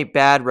in a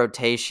bad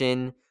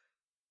rotation.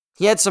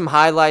 He had some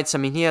highlights. I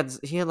mean, he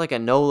had like a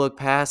no-look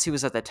pass. He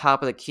was at the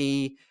top of the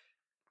key.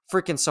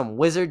 Freaking some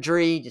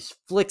wizardry. Just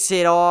flicks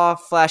it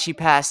off. Flashy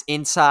pass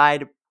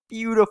inside.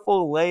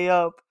 Beautiful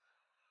layup.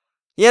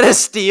 He had a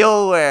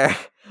steal where,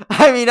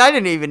 I mean, I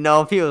didn't even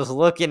know if he was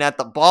looking at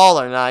the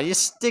ball or not. He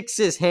just sticks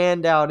his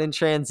hand out in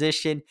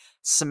transition,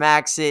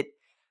 smacks it.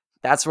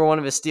 That's where one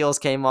of his steals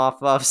came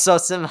off of. So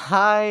some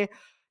high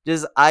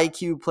just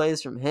IQ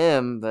plays from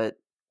him. But,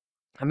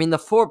 I mean, the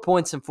 4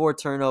 points and 4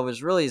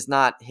 turnovers really is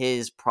not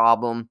his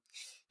problem.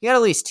 He had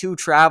at least 2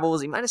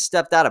 travels. He might have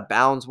stepped out of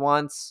bounds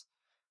once.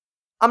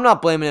 I'm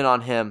not blaming it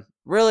on him.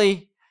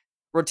 Really,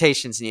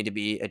 rotations need to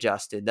be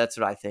adjusted. That's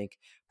what I think.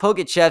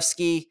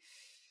 Pokachevsky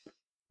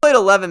played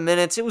 11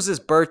 minutes. It was his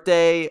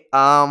birthday.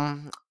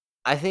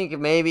 I think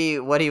maybe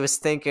what he was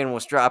thinking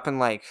was dropping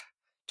like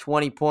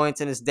 20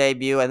 points in his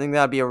debut. I think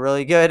that would be a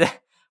really good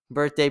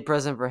birthday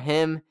present for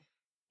him.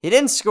 He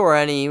didn't score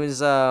any. He was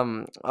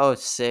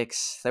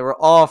 6. They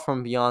were all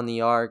from beyond the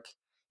arc.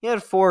 He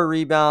had 4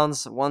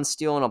 rebounds, 1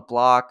 steal and a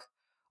block.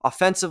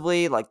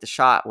 Offensively, like, the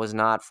shot was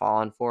not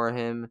falling for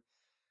him.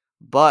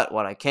 But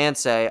what I can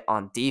say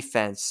on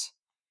defense,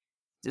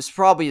 This is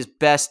probably his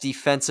best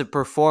defensive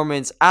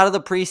performance out of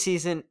the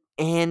preseason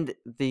and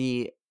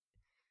the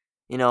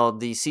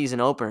season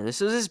opener.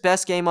 This was his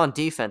best game on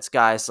defense,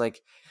 guys.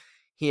 Like,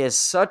 he has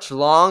such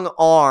long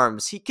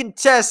arms. He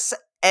contests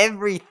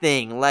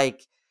everything.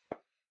 Like,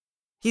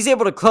 he's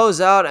able to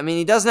close out. I mean,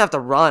 he doesn't have to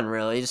run,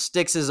 really. He just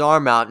sticks his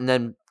arm out, and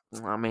then,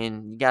 I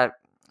mean, I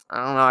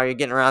don't know how you're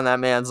getting around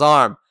that man's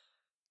arm.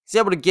 He's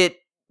able to get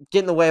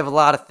in the way of a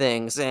lot of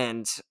things,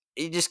 and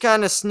he just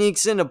kind of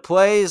sneaks into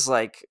plays.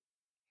 Like,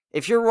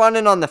 if you're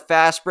running on the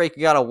fast break,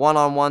 you got a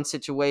one-on-one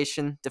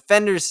situation.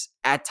 Defenders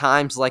at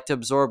times like to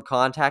absorb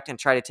contact and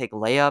try to take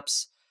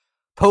layups.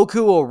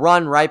 Poku will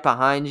run right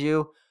behind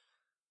you.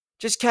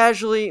 Just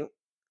casually,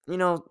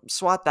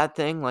 swat that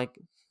thing like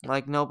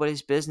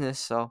nobody's business.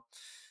 So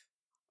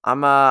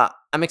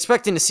I'm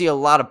expecting to see a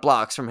lot of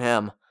blocks from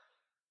him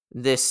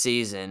this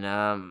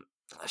season.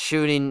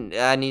 Shooting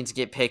needs to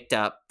get picked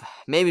up.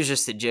 Maybe it's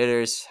just the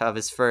jitters of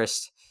his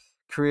first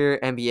career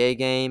NBA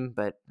game,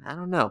 but I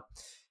don't know.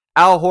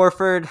 Al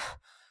Horford,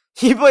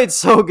 he played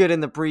so good in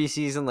the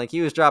preseason. Like,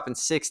 he was dropping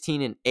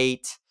 16 and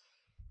 8.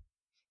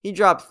 He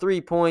dropped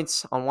 3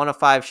 points on 1 of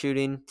 5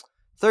 shooting,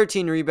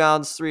 13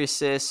 rebounds, 3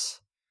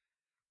 assists.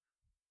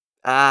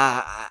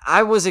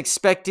 I was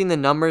expecting the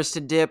numbers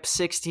to dip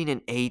 16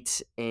 and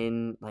 8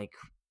 in, like,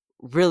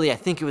 really, I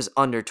think it was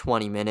under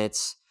 20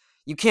 minutes.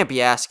 You can't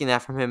be asking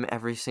that from him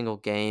every single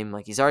game.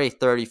 Like, he's already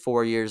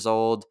 34 years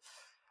old.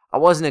 I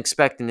wasn't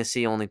expecting to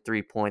see only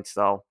 3 points,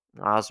 though.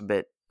 That was a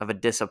bit of a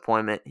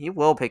disappointment. He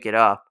will pick it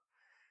up.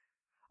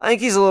 I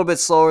think he's a little bit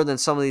slower than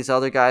some of these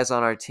other guys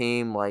on our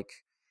team. Like,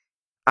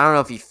 I don't know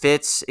if he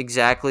fits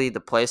exactly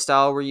the play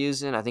style we're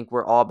using. I think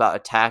we're all about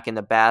attacking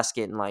the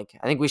basket, and I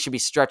think we should be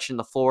stretching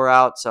the floor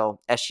out so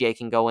SGA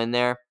can go in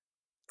there.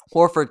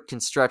 Horford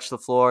can stretch the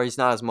floor. He's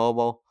not as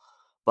mobile,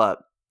 but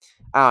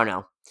I don't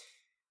know.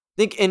 I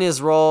think in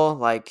his role,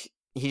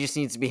 he just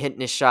needs to be hitting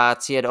his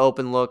shots. He had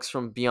open looks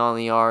from beyond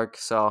the arc,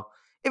 so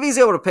if he's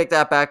able to pick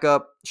that back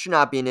up, should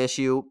not be an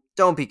issue.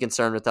 Don't be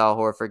concerned with Al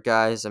Horford,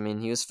 guys. I mean,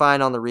 he was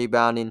fine on the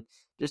rebounding.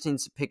 Just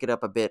needs to pick it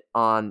up a bit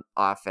on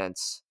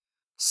offense.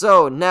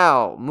 So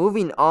now,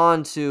 moving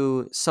on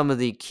to some of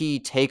the key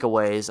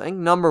takeaways. I think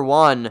number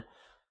one,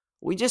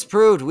 we just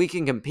proved we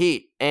can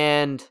compete.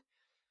 And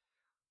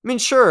I mean,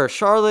 sure,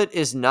 Charlotte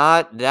is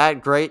not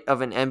that great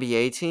of an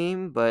NBA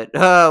team, but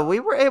we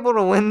were able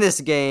to win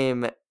this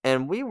game,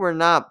 and we were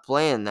not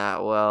playing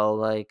that well.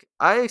 Like,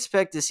 I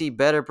expect to see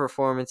better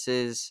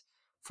performances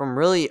from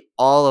really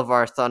all of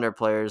our Thunder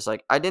players.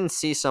 Like, I didn't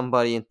see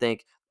somebody and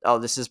think, oh,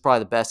 this is probably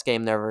the best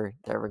game they're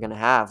ever going to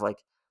have.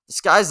 Like, the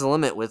sky's the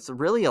limit with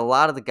really a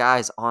lot of the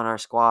guys on our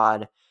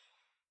squad.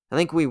 I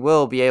think we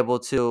will be able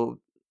to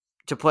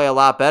play a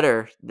lot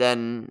better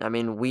than, I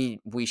mean,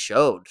 we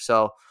showed.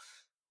 So,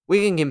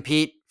 we can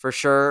compete for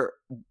sure.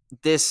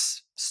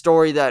 This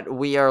story that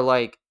we are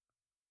like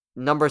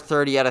number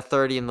 30 out of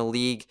 30 in the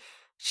league,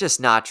 it's just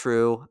not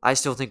true. I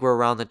still think we're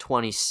around the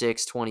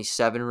 26,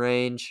 27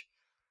 range.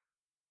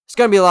 It's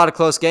going to be a lot of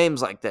close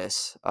games like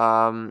this.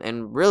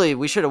 And really,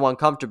 we should have won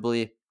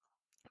comfortably.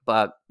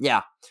 But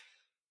yeah.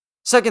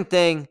 Second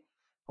thing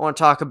I want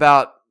to talk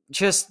about,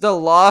 just the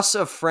loss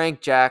of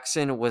Frank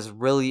Jackson was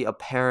really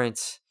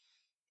apparent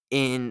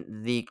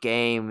in the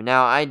game.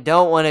 Now, I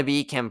don't want to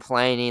be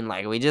complaining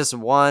like we just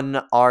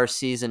won our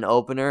season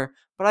opener,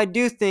 but I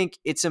do think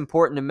it's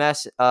important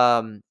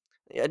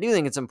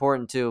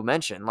to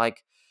mention,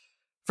 like,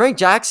 Frank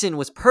Jackson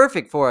was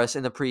perfect for us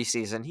in the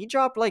preseason. He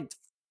dropped like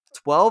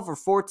 12 or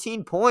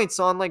 14 points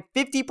on like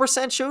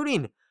 50%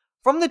 shooting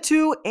from the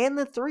 2 and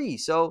the 3.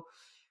 So,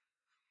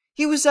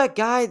 he was that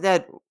guy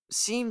that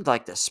seemed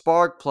like the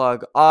spark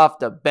plug off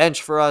the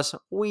bench for us.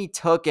 We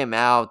took him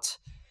out.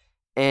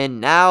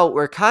 And now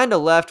we're kind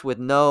of left with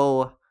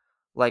no,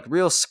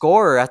 real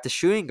scorer at the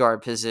shooting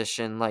guard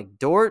position. Like,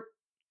 Dort,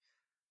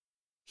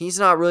 he's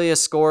not really a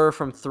scorer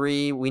from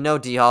 3. We know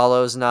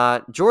Diallo's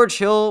not. George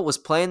Hill was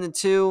playing the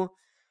 2,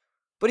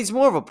 but he's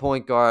more of a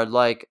point guard.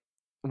 Like,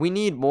 we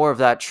need more of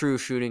that true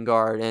shooting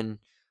guard. And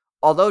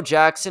although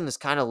Jackson is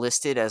kind of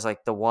listed as,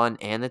 the 1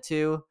 and the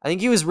 2, I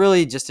think he was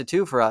really just a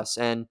 2 for us.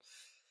 And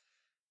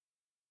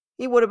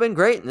he would have been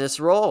great in this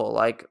role.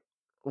 Like,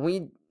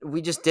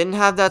 we just didn't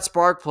have that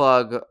spark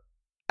plug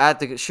at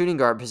the shooting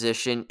guard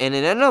position, and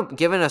it ended up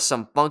giving us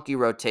some funky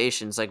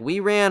rotations. Like, we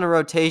ran a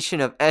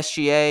rotation of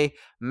SGA,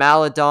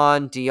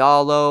 Maladon,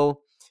 Diallo,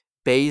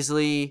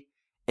 Baisley,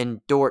 and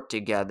Dort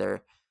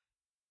together.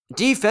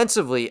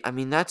 Defensively, I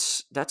mean,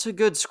 that's a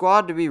good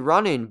squad to be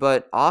running,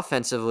 but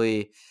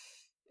offensively,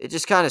 it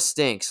just kind of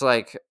stinks.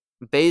 Like,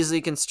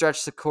 Baisley can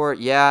stretch the court.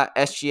 Yeah,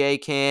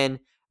 SGA can.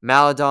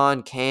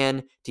 Maladon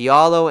can.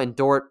 Diallo and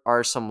Dort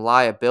are some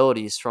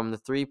liabilities from the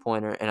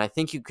three-pointer, and I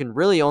think you can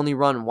really only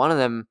run one of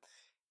them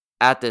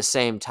at the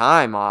same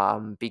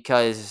time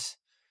because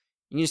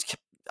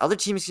other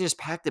teams can just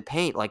pack the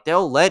paint. Like,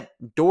 they'll let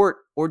Dort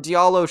or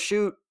Diallo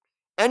shoot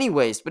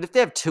anyways, but if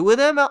they have 2 of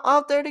them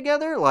out there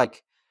together,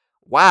 like,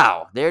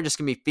 wow, they're just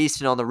going to be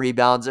feasting on the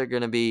rebounds. They're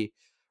going to be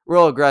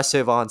real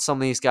aggressive on some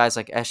of these guys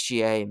like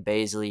SGA and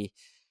Baisley.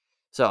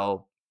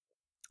 So,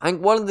 I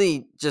think one of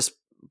the just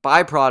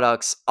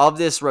byproducts of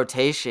this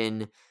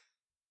rotation.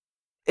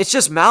 It's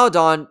just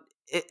Maladon.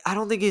 I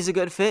don't think he's a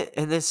good fit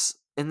in this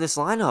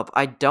lineup.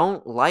 I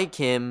don't like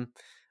him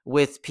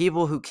with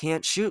people who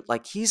can't shoot.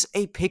 Like, he's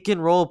a pick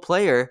and roll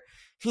player.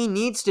 He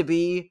needs to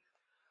be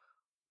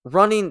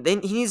he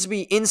needs to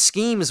be in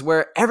schemes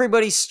where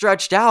everybody's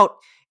stretched out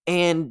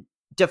and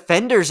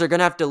defenders are going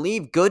to have to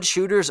leave good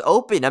shooters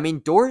open. I mean,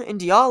 Dort and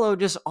Diallo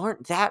just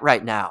aren't that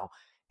right now.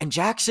 And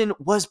Jackson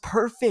was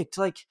perfect.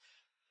 Like,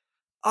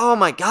 oh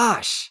my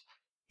gosh.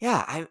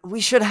 Yeah, we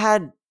should have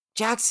had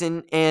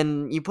Jackson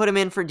and you put him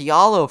in for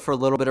Diallo for a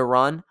little bit of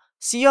run.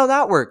 See how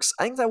that works.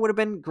 I think that would have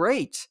been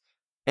great.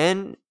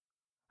 And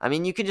I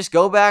mean, you can just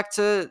go back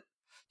to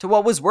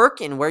what was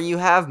working, where you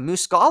have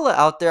Muscala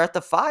out there at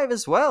the 5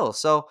 as well.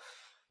 So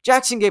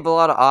Jackson gave a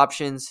lot of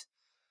options.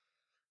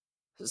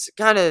 It's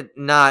kind of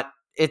not.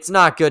 It's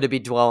not good to be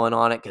dwelling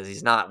on it because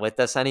he's not with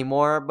us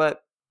anymore.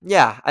 But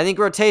yeah, I think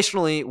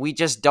rotationally we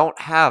just don't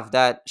have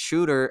that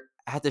shooter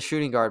at the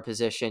shooting guard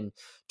position.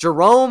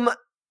 Jerome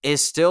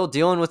is still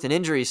dealing with an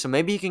injury, so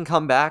maybe he can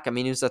come back. I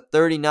mean, he was a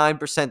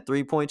 39%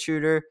 3-point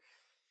shooter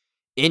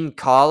in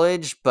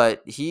college,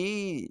 but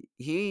he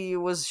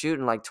was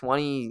shooting like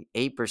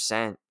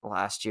 28%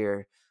 last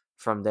year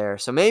from there.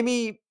 So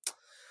maybe,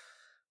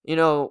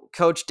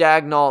 Coach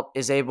Dagnall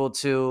is able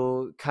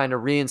to kind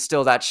of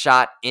reinstill that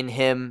shot in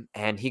him,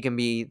 and he can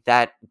be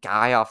that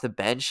guy off the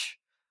bench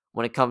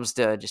when it comes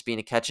to just being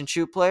a catch and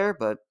shoot player.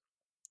 But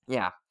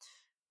yeah,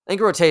 I think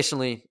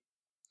rotationally,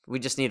 we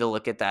just need to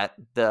look at that,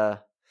 the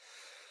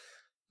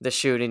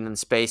shooting and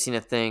spacing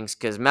of things,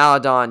 because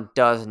Maladon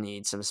does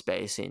need some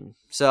spacing.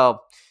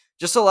 So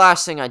just the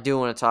last thing I do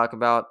want to talk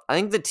about, I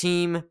think the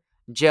team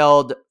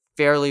gelled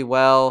fairly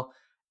well.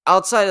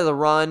 Outside of the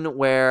run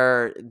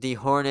where the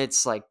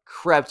Hornets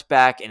crept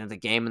back into the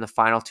game in the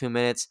final 2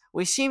 minutes,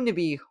 we seem to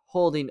be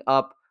holding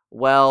up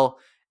well.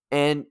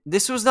 And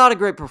this was not a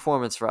great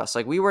performance for us.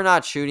 We were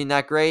not shooting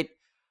that great,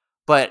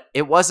 but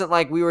it wasn't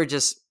like we were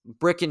just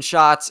bricking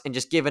shots and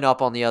just giving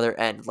up on the other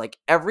end.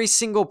 Every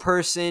single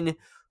person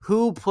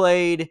who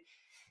played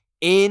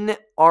in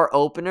our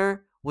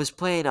opener was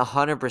playing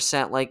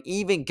 100%.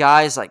 Even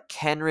guys like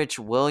Kenrich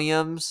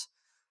Williams,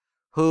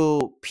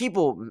 who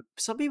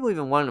some people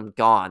even wanted him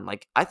gone.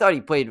 I thought he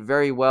played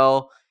very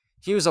well.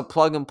 He was a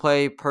plug and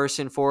play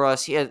person for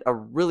us. He had a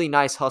really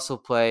nice hustle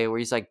play where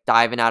he's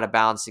diving out of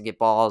bounds to get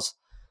balls.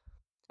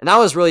 And that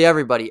was really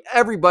everybody.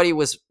 Everybody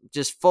was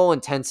just full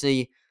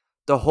intensity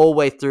the whole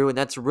way through. And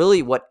that's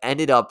really what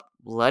ended up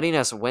letting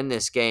us win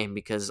this game,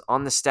 because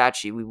on the stat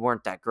sheet, we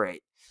weren't that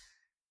great.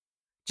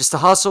 Just the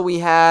hustle we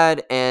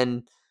had,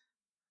 and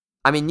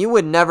I mean, you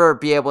would never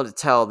be able to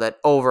tell that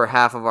over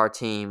half of our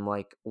team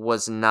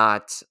was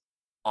not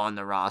on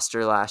the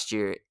roster last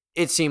year.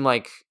 It seemed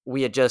like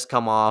we had just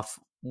come off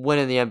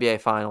winning the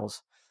NBA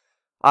Finals.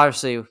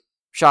 Obviously,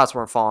 shots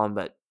weren't falling,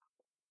 but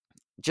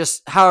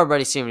just how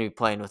everybody seemed to be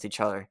playing with each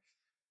other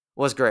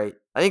was great.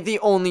 I think the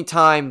only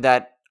time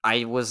that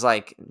I was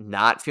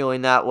not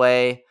feeling that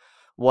way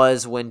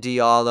was when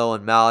Diallo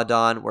and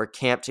Maladon were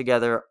camped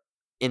together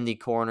in the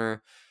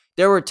corner.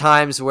 There were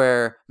times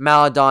where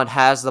Maladon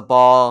has the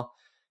ball.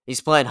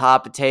 He's playing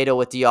hot potato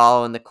with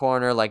Diallo in the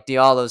corner.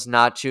 Diallo's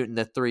not shooting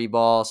the 3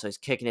 ball, so he's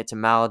kicking it to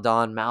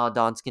Maladon.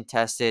 Maladon's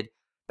contested.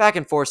 Back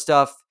and forth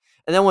stuff.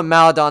 And then when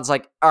Maladon's all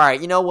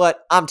right, you know what?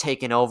 I'm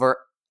taking over.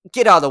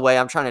 Get out of the way.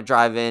 I'm trying to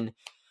drive in.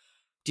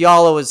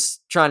 Diallo was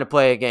trying to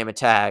play a game of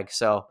tag,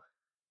 so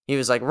he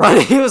was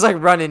running. He was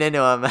running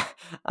into him.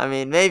 I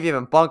mean, maybe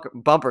even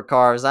bumper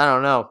cars. I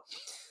don't know.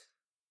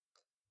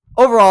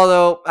 Overall,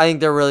 though, I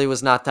think there really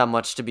was not that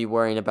much to be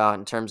worrying about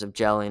in terms of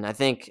gelling. I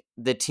think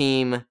the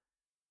team,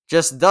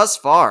 just thus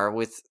far,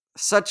 with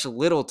such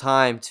little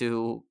time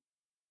to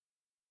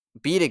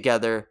be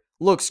together,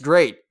 looks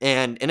great.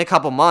 And in a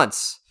couple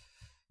months,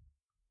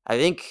 I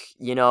think,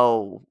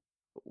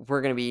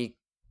 we're going to be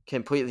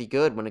completely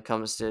good when it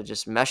comes to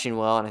just meshing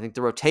well. And I think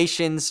the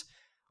rotations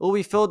will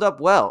be filled up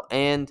well.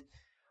 And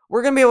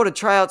we're going to be able to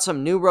try out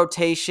some new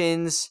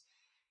rotations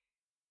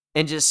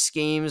and just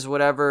schemes,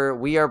 whatever.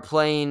 We are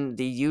playing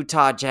the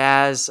Utah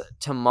Jazz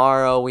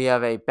tomorrow. We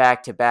have a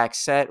back-to-back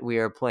set. We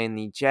are playing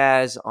the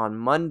Jazz on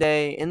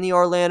Monday and the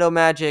Orlando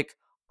Magic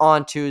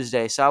on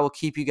Tuesday. So I will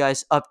keep you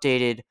guys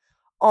updated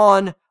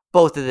on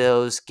both of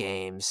those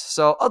games.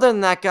 So other than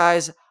that,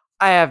 guys,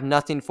 I have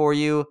nothing for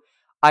you.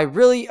 I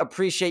really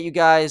appreciate you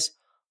guys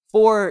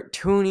for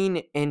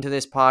tuning into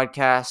this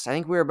podcast. I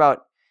think we're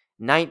about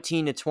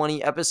 19 to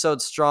 20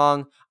 episodes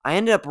strong. I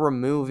ended up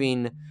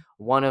removing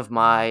one of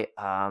my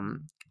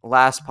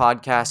last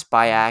podcasts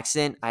by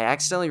accident. I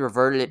accidentally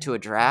reverted it to a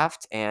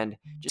draft and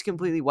just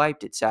completely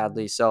wiped it,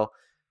 sadly. So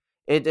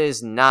it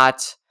is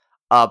not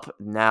up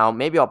now.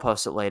 Maybe I'll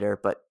post it later,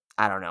 but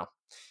I don't know.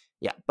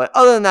 Yeah, but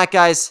other than that,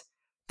 guys,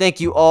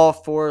 thank you all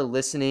for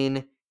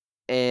listening,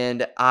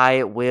 and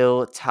I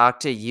will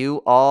talk to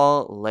you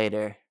all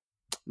later.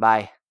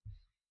 Bye.